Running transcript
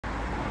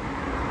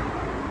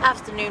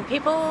Afternoon,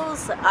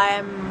 peoples.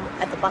 I'm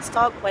at the bus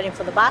stop waiting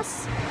for the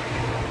bus.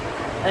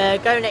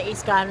 Going to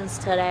East Gardens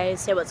today,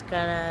 see what's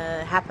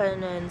gonna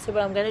happen and see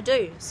what I'm gonna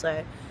do.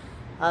 So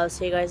I'll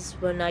see you guys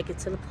when I get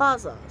to the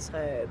plaza.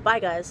 So bye,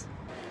 guys.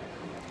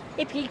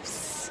 Hey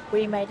peeps,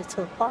 we made it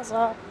to the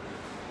plaza.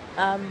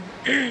 Yeah,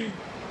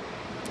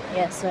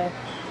 so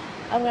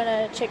I'm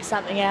gonna check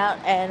something out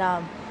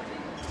and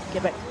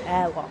get back.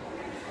 Well,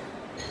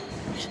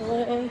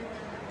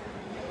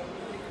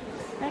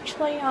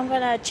 actually, I'm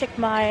gonna check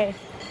my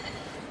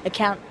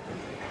account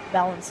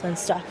balance and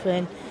stuff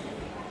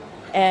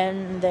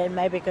and then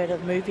maybe go to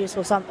the movies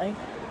or something.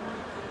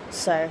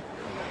 So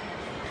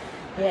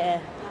yeah,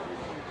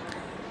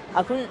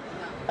 I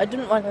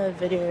didn't want a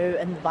video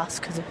in the bus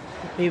because it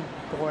would be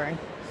boring.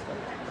 So,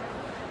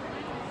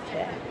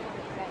 yeah.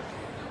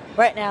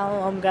 Right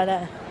now I'm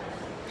gonna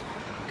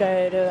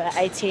go to an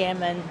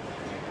ATM and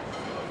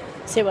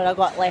see what I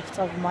got left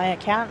of my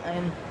account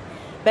and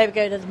maybe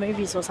go to the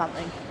movies or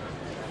something.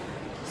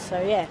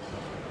 So yeah.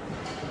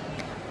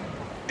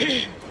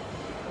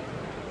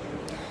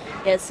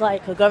 Yeah, it's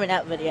like a going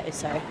out video,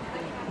 so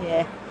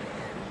yeah.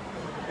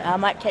 I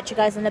might catch you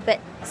guys in a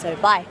bit, so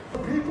bye.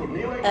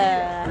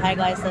 Hey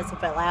guys, that's a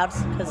bit loud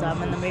because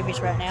I'm in the movies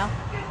right now.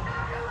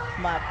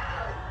 My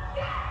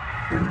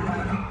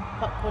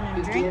popcorn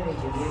and drink.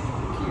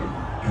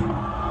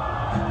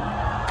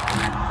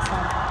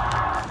 Some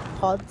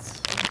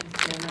pods.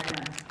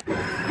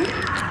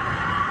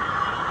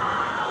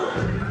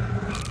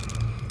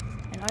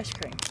 And ice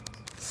cream.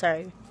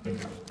 So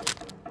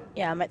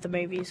yeah, I'm at the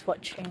movies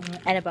watching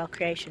Annabelle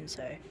Creation,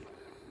 so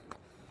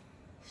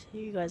see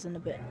you guys in a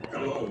bit.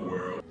 Hello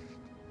world.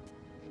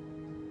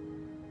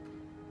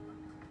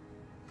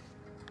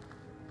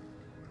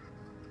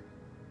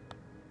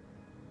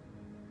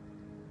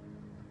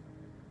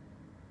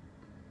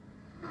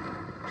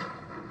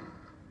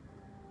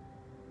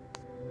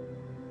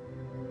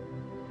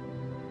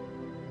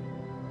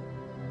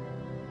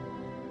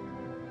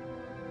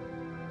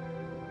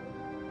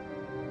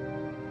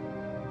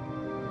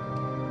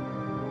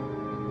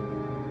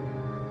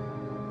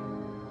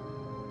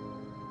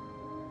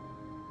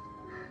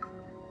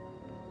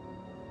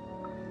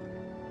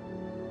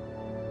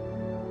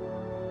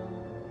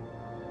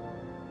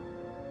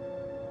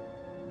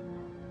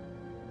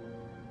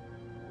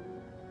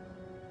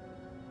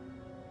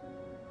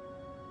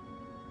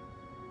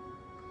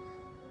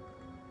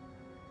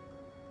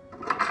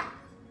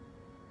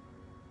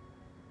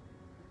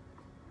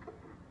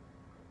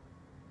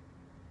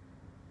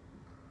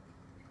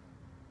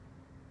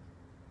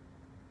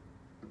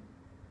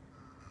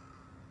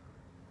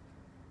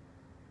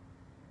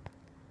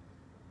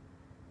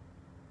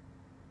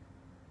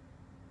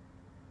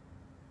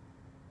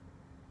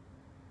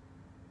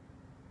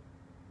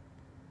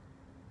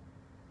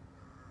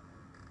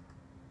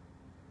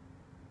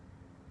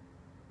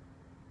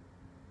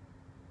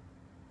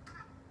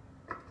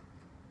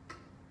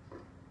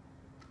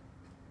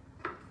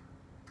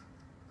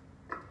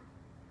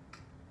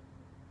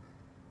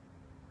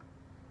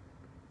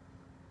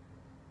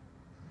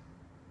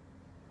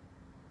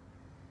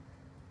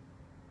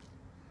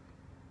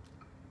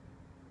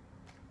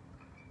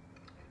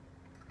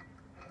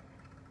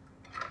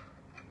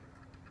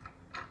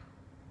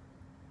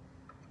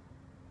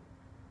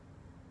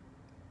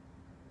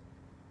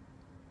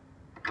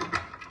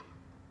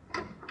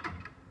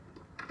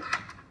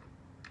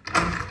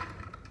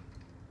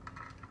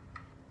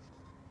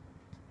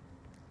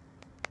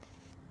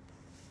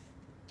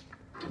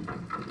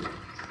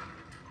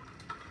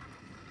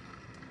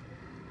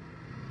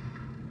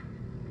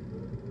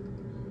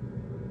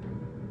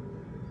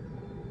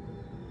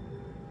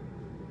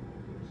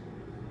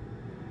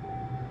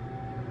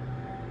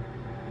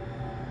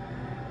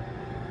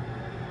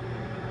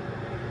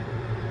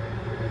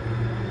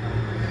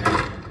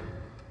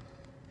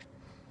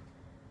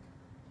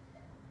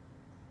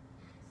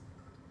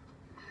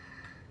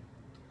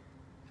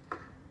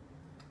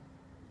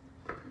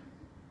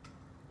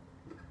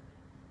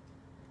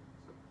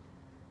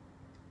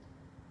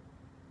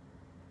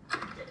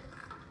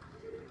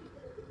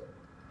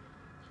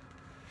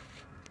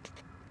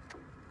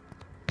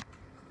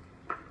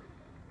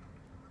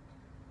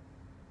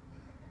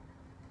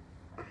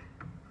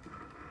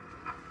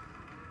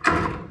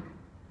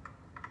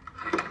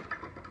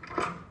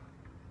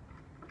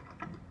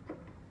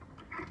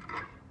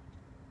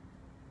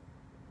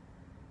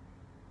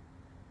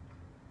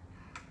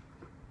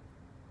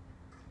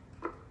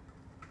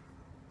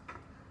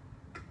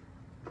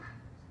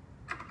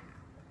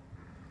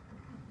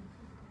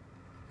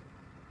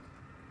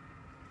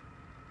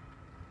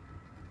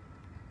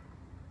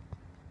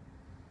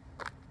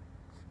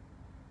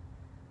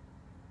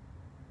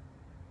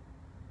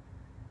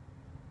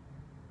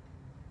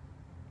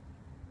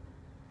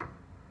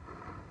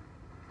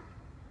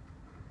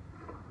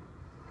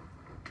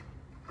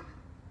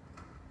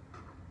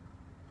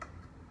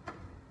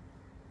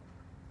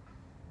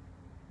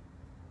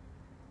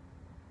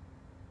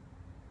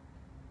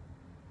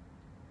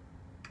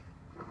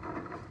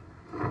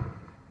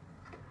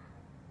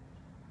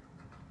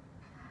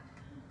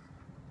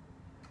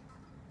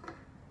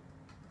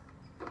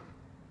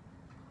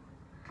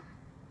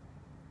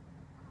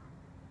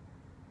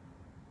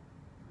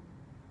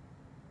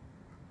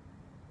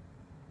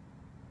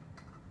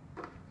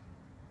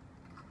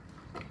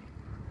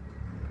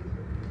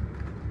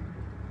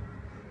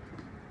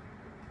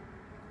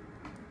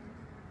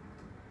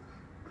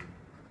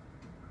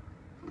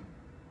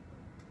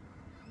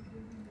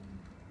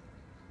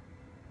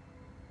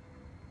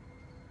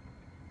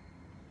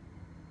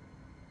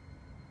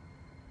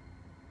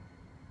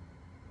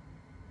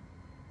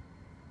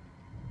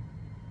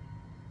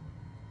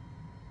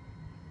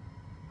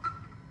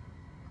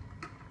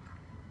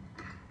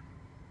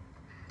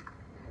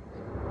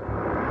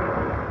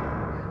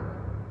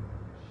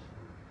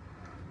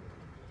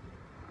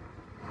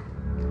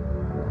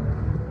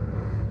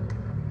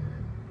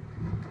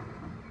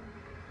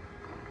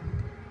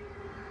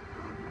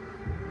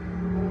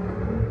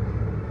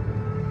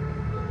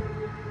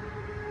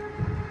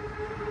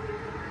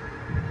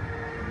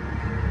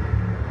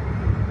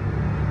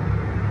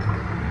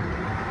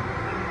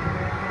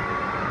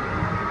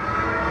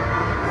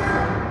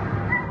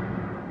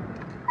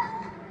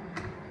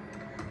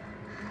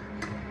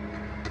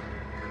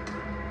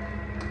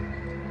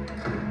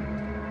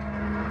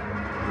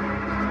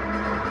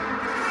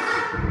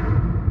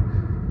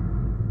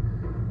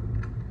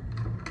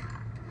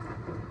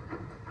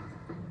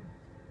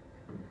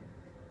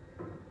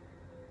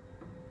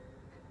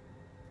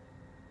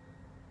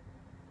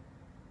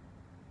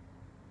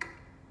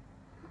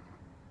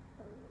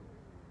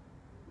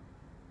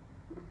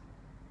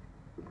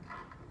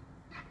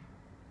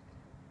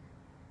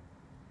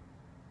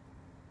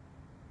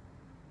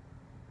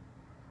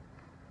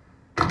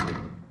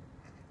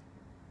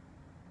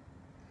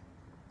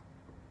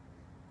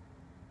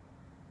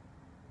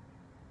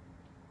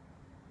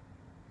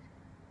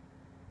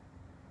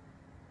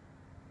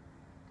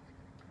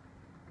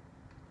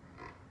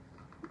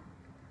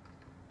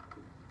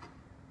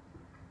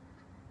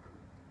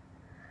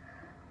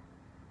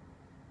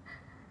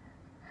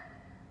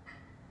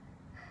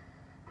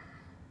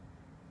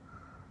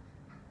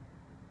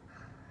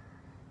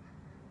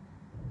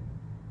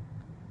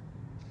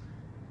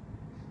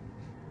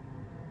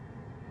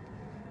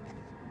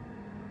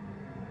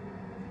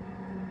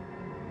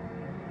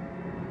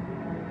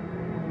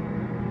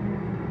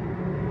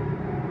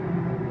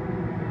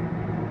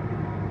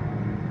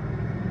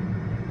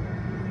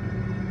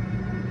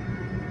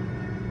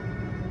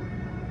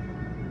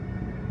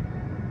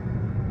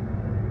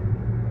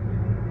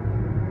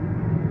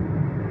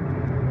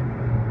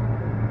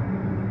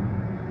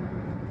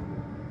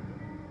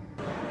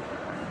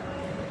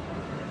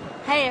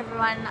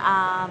 everyone.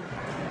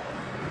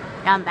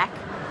 Yeah, I'm back.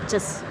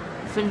 Just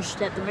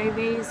finished at the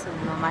movies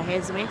and my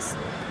hair's a mess.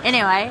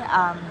 Anyway,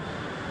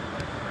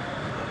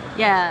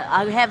 yeah,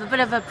 I have a bit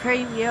of a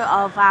preview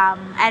of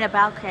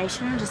Annabelle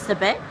creation, just a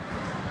bit.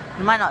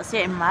 You might not see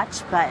it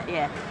much, but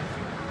yeah.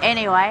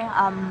 Anyway,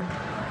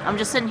 I'm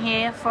just sitting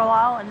here for a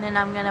while, and then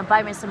I'm gonna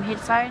buy me some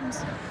headphones.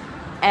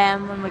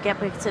 And when we get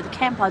back to the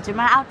camp, I'll do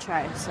my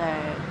outro. So,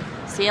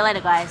 see you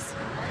later, guys.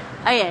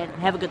 Oh yeah,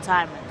 have a good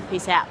time.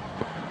 Peace out.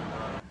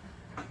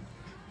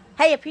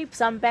 Hey peeps,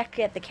 I'm back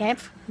at the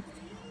camp.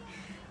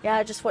 Yeah,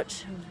 I just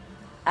watched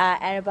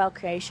Annabelle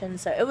Creation,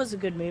 so it was a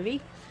good movie.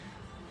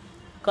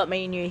 Got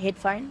me new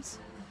headphones.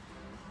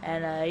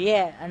 And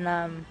yeah,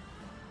 and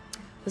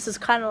this is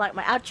kind of like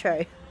my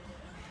outro.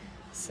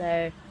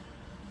 So,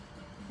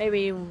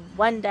 maybe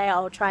one day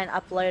I'll try and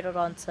upload it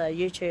onto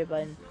YouTube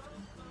and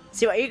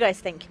see what you guys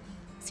think.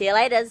 See you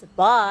later.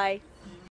 Bye.